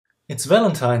It's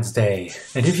Valentine's Day,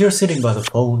 and if you're sitting by the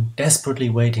phone, desperately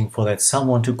waiting for that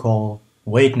someone to call,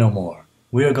 wait no more.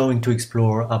 We are going to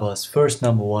explore ABBA's first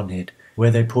 #1 hit,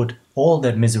 where they put all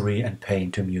that misery and pain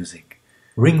to music.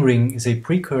 Ring Ring is a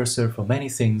precursor for many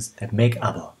things that make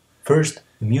ABBA. First,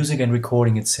 the music and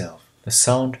recording itself, the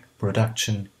sound,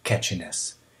 production,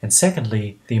 catchiness. And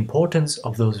secondly, the importance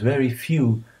of those very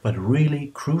few but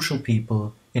really crucial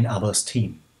people in ABBA's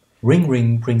team. Ring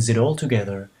Ring brings it all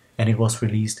together, and it was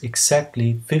released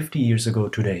exactly 50 years ago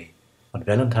today, on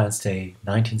Valentine's Day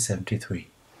 1973.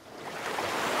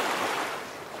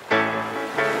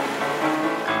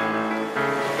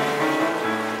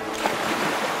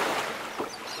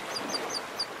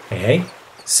 Hey,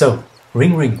 so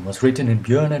Ring Ring was written in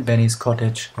Björn and Benny's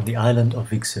cottage on the island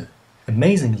of Viksö.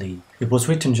 Amazingly, it was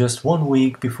written just 1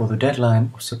 week before the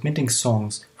deadline of submitting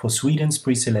songs for Sweden's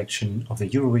pre-selection of the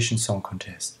Eurovision Song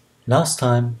Contest. Last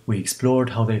time we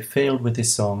explored how they failed with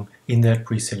this song in that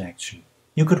pre-selection.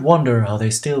 You could wonder how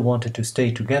they still wanted to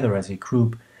stay together as a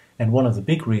group, and one of the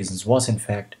big reasons was in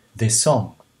fact this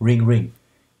song, Ring Ring,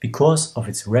 because of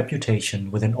its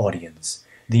reputation with an audience,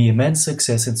 the immense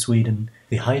success in Sweden,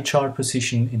 the high chart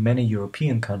position in many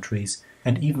European countries,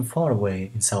 and even far away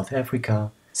in South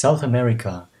Africa, South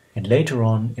America, and later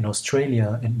on in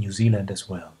Australia and New Zealand as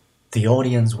well. The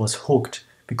audience was hooked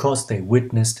because they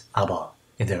witnessed ABBA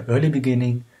in their early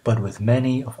beginning, but with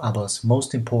many of ABBA's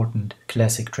most important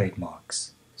classic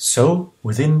trademarks. So,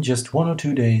 within just 1 or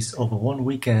 2 days over one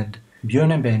weekend,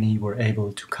 Björn and Benny were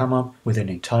able to come up with an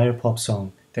entire pop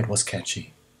song that was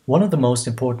catchy. One of the most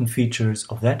important features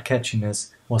of that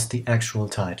catchiness was the actual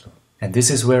title. And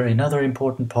this is where another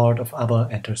important part of ABBA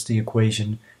enters the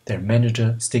equation, their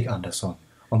manager Stig Andersson.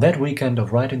 On that weekend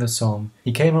of writing the song,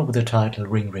 he came up with the title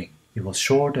Ring Ring. It was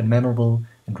short and memorable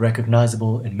and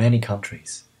recognizable in many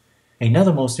countries.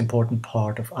 Another most important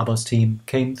part of ABBA's team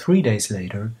came 3 days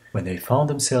later, when they found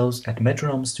themselves at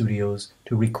Metronome Studios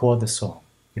to record the song.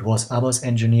 It was ABBA's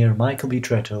engineer Michael B.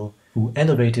 Tretow who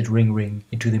elevated Ring Ring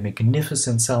into the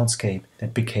magnificent soundscape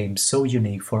that became so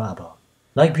unique for ABBA.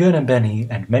 Like Björn and Benny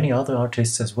and many other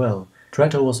artists as well,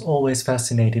 Tretow was always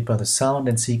fascinated by the sound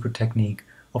and secret technique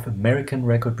of American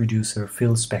record producer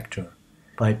Phil Spector.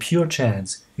 By pure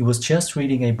chance, he was just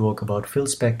reading a book about Phil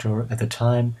Spector at the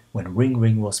time when Ring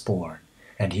Ring was born,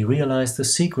 and he realized the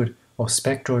secret of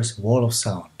Spector's wall of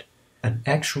sound, an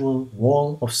actual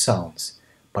wall of sounds,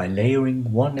 by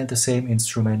layering one and the same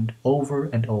instrument over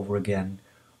and over again,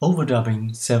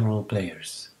 overdubbing several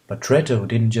players. But Tretow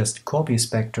didn't just copy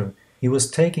Spector, he was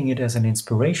taking it as an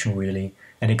inspiration really,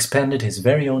 and expanded his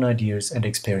very own ideas and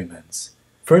experiments.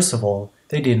 First of all,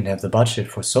 they didn't have the budget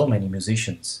for so many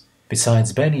musicians.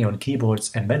 Besides Benny on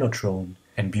keyboards and mellotron,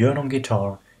 and Björn on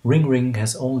guitar, Ring Ring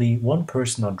has only one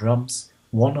person on drums,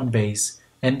 one on bass,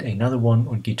 and another one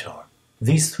on guitar.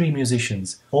 These 3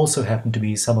 musicians also happen to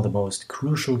be some of the most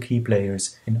crucial key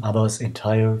players in ABBA's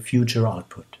entire future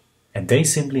output. And they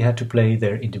simply had to play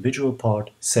their individual part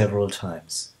several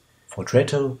times. For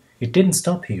Tretow, it didn't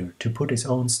stop here to put his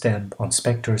own stamp on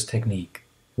Spector's technique.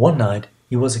 One night,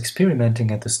 he was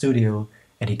experimenting at the studio,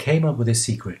 and he came up with a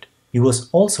secret. He was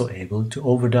also able to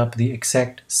overdub the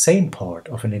exact same part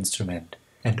of an instrument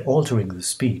and altering the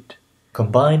speed.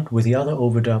 Combined with the other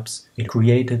overdubs, it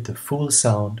created the full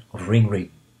sound of Ring Ring.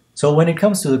 So when it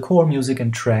comes to the core music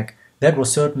and track, that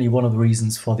was certainly one of the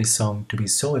reasons for this song to be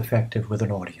so effective with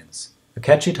an audience. A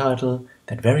catchy title,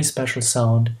 that very special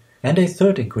sound, and a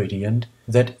third ingredient,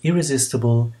 that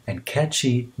irresistible and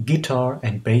catchy guitar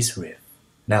and bass riff.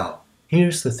 Now,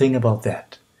 here's the thing about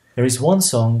that. There is one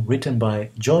song written by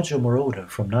Giorgio Moroder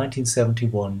from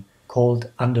 1971 called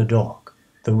Underdog.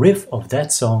 The riff of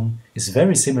that song is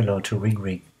very similar to Ring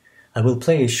Ring. I will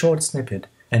play a short snippet,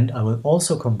 and I will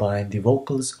also combine the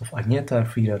vocals of Agnetha and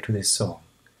Frida to this song.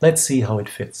 Let's see how it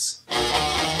fits.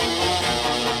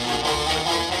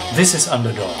 This is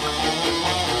Underdog.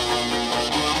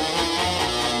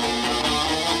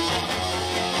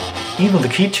 Even the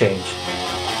key change.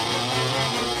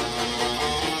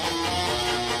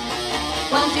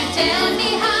 Won't you tell me,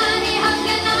 honey, how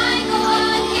can I go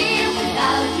on here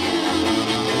without you?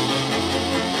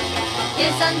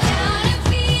 Yes, I'm down and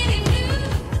feeling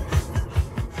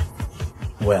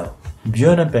blue. Well,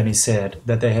 Björn and Benny said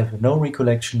that they have no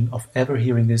recollection of ever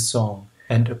hearing this song,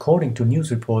 and according to news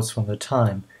reports from the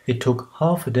time, it took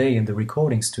half a day in the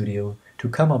recording studio to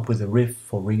come up with a riff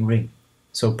for Ring Ring.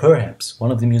 So perhaps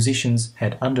one of the musicians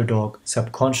had Underdog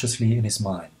subconsciously in his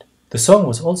mind. The song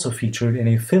was also featured in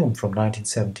a film from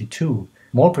 1972,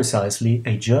 more precisely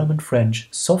a German-French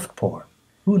soft porn.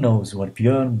 Who knows what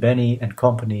Björn, Benny and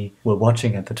company were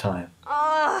watching at the time.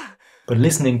 But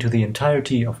listening to the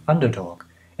entirety of Underdog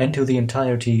and to the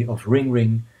entirety of Ring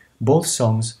Ring, both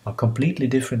songs are completely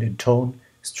different in tone,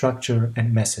 structure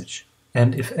and message.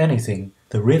 And if anything,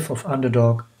 the riff of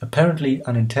Underdog, apparently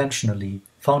unintentionally,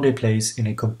 found a place in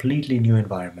a completely new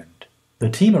environment. The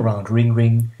theme around Ring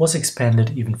Ring was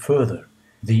expanded even further.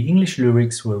 The English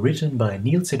lyrics were written by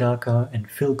Neil Sedaka and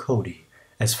Phil Cody.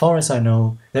 As far as I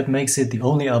know, that makes it the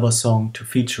only ABBA song to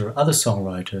feature other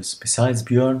songwriters besides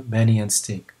Björn, Benny and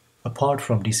Stig, apart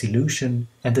from Disillusion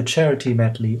and the charity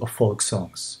medley of folk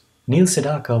songs. Neil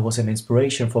Sedaka was an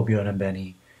inspiration for Björn and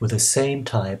Benny with the same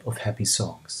type of happy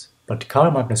songs. But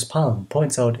Carl Magnus Palm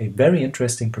points out a very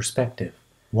interesting perspective.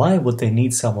 Why would they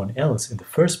need someone else in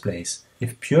the first place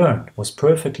if Björn was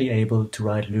perfectly able to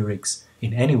write lyrics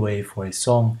in any way for a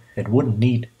song that wouldn't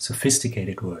need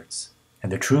sophisticated words?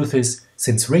 And the truth is,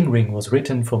 since Ring Ring was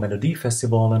written for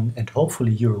Melodifestivalen and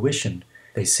hopefully Eurovision,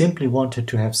 they simply wanted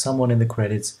to have someone in the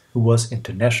credits who was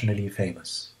internationally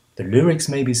famous. The lyrics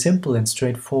may be simple and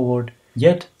straightforward,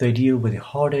 yet they deal with the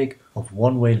heartache of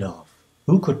one-way love.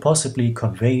 Who could possibly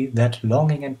convey that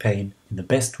longing and pain in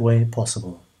the best way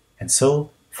possible? And so,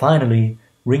 finally,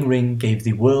 Ring Ring gave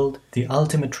the world the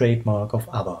ultimate trademark of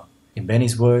ABBA. In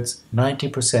Benny's words,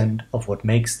 90% of what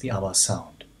makes the ABBA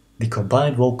sound. The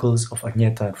combined vocals of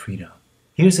Agnetha and Frida.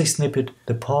 Here's a snippet,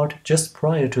 the part just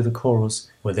prior to the chorus,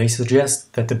 where they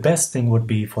suggest that the best thing would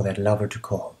be for that lover to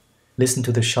call. Listen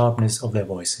to the sharpness of their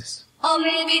voices. Oh,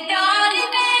 maybe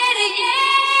darling, better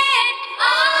yet.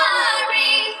 Ah,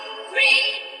 ring,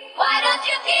 why don't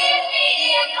you give me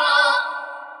a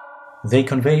call? They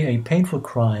convey a painful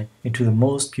cry into the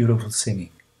most beautiful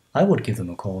singing. I would give them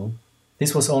a call.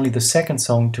 This was only the second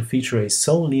song to feature a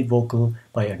sole lead vocal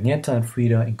by Agnetha and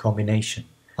Frida in combination,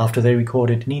 after they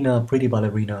recorded Nina Pretty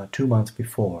Ballerina 2 months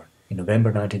before, in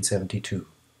November 1972.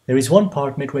 There is one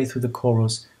part midway through the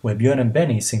chorus where Björn and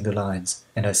Benny sing the lines,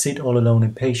 "And I sit all alone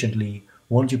impatiently,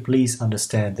 won't you please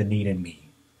understand the need in me."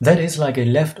 That is like a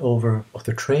leftover of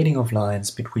the trading of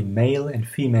lines between male and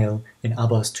female in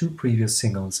ABBA's 2 previous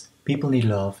singles, People Need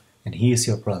Love and He Is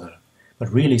Your Brother,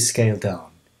 but really scaled down.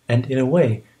 And in a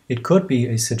way, it could be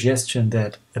a suggestion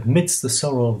that, amidst the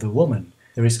sorrow of the woman,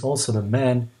 there is also the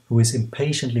man who is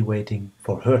impatiently waiting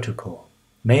for her to call.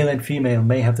 Male and female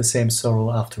may have the same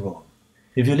sorrow after all.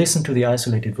 If you listen to the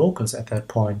isolated vocals at that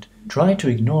point, try to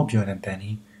ignore Björn and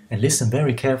Benny and listen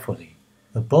very carefully.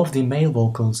 Above the male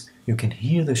vocals, you can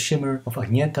hear the shimmer of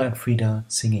Agnetha and Frida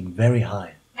singing very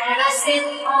high. And I sit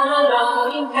all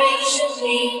alone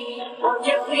impatiently, won't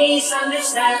you please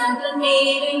understand the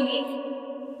need in me?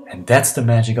 And that's the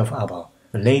magic of ABBA,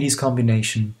 the ladies'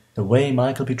 combination, the way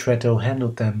Michael B. Tretow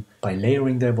handled them by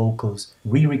layering their vocals,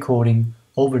 re-recording,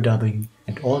 overdubbing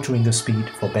and altering the speed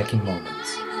for backing moments.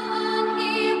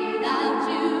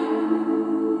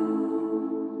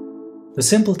 The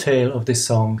simple tale of this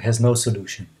song has no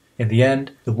solution. In the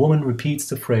end, the woman repeats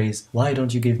the phrase, "Why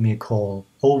don't you give me a call?"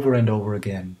 over and over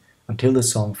again until the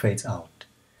song fades out.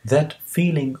 That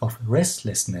feeling of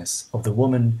restlessness of the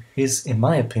woman is, in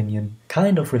my opinion,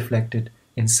 kind of reflected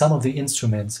in some of the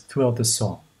instruments throughout the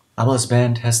song. ABBA's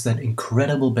band has that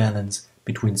incredible balance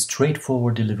between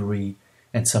straightforward delivery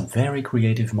and some very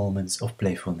creative moments of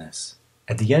playfulness.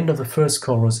 At the end of the first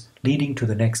chorus, leading to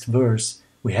the next verse,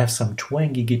 we have some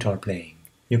twangy guitar playing.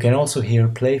 You can also hear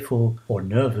playful or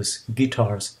nervous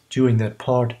guitars during that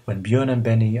part when Björn and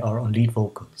Benny are on lead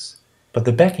vocals. But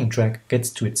the backing track gets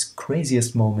to its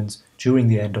craziest moments during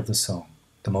the end of the song.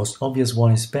 The most obvious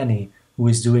one is Benny, who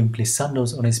is doing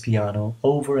glissandos on his piano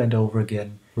over and over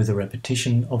again with a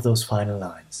repetition of those final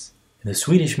lines. In the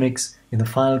Swedish mix, in the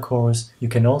final chorus, you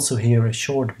can also hear a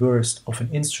short burst of an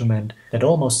instrument that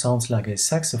almost sounds like a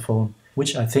saxophone,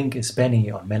 which I think is Benny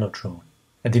on mellotron.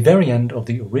 At the very end of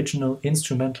the original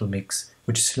instrumental mix,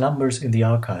 which slumbers in the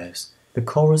archives, the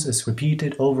chorus is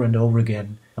repeated over and over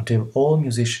again until all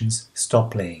musicians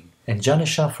stop playing, and Janne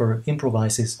Schaffer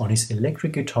improvises on his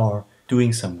electric guitar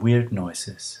doing some weird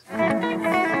noises.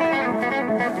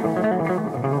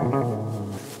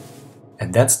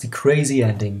 And that's the crazy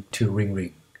ending to Ring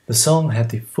Ring. The song had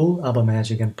the full ABBA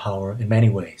magic and power in many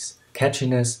ways: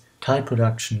 catchiness, tight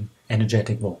production,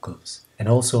 energetic vocals, and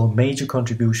also major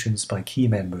contributions by key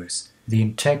members, the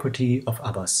integrity of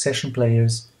ABBA's session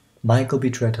players, Michael B.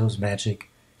 Tretow's magic,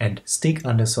 and Stig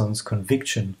Andersson's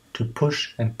conviction to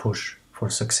push and push for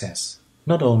success.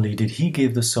 Not only did he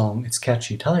give the song its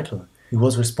catchy title, he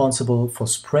was responsible for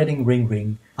spreading Ring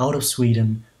Ring out of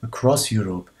Sweden across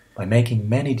Europe by making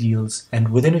many deals, and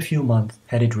within a few months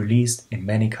had it released in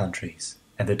many countries.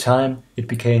 At the time, it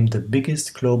became the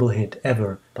biggest global hit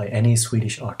ever by any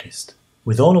Swedish artist.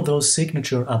 With all of those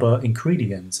signature ABBA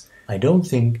ingredients, I don't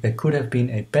think there could have been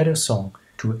a better song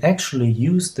to actually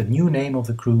use the new name of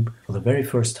the group for the very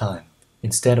first time.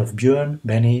 Instead of Björn,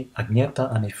 Benny,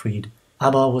 Agnetha and Frida,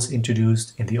 ABBA was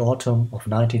introduced in the autumn of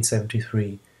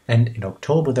 1973, and in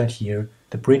October that year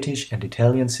the British and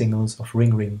Italian singles of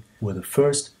Ring Ring were the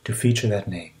first to feature that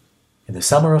name. In the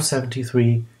summer of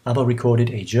 73, ABBA recorded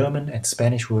a German and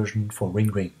Spanish version for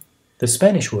Ring Ring. The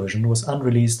Spanish version was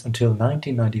unreleased until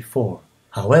 1994.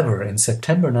 However, in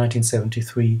September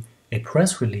 1973, a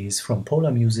press release from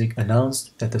Polar Music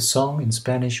announced that the song in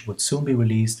Spanish would soon be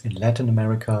released in Latin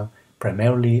America,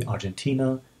 primarily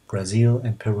Argentina, Brazil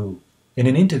and Peru. In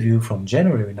an interview from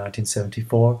January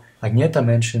 1974, Agnetha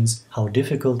mentions how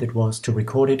difficult it was to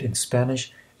record it in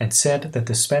Spanish and said that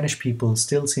the Spanish people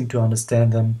still seem to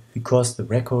understand them because the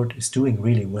record is doing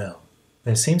really well.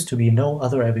 There seems to be no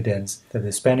other evidence that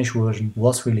the Spanish version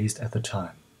was released at the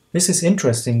time. This is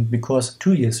interesting because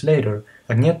 2 years later,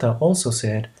 Agnetha also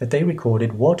said that they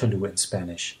recorded Waterloo in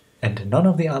Spanish, and none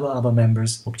of the ABBA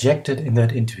members objected in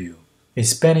that interview. A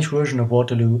Spanish version of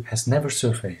Waterloo has never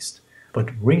surfaced,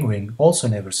 but Ring Ring also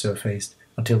never surfaced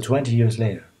until 20 years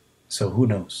later. So who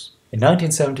knows? In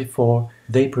 1974,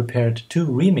 they prepared 2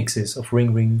 remixes of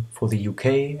Ring Ring for the UK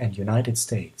and United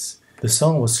States. The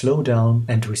song was slowed down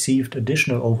and received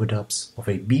additional overdubs of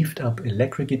a beefed-up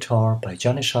electric guitar by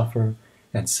Janne Schaffer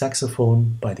and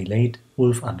saxophone by the late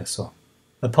Ulf Andersson.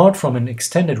 Apart from an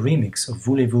extended remix of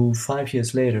Voulez-Vous 5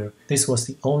 years later, this was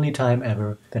the only time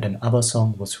ever that an ABBA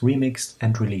song was remixed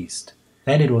and released.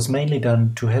 And it was mainly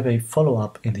done to have a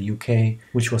follow-up in the UK,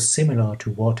 which was similar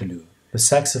to Waterloo. The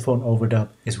saxophone overdub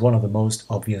is one of the most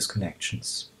obvious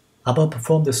connections. ABBA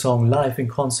performed the song live in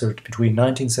concert between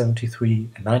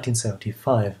 1973 and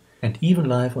 1975, and even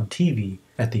live on TV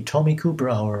at the Tommy Cooper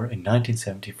Hour in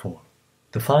 1974.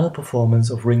 The final performance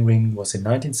of Ring Ring was in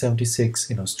 1976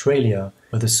 in Australia,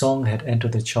 where the song had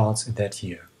entered the charts in that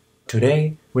year.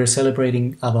 Today, we're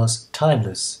celebrating ABBA's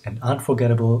timeless and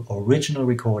unforgettable original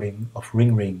recording of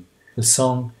Ring Ring, the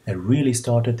song that really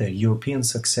started their European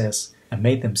success and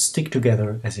made them stick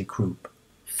together as a group.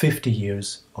 50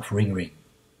 years of Ring Ring.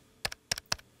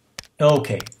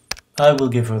 Okay, I will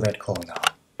give her that call now.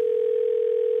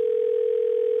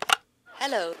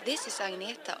 Hello, this is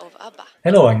Agnetha of ABBA.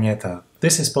 Hello Agnetha,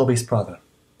 this is Bobby's brother.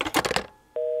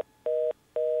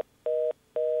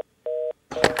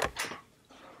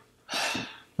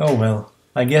 Oh well,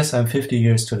 I guess I'm 50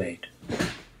 years too late.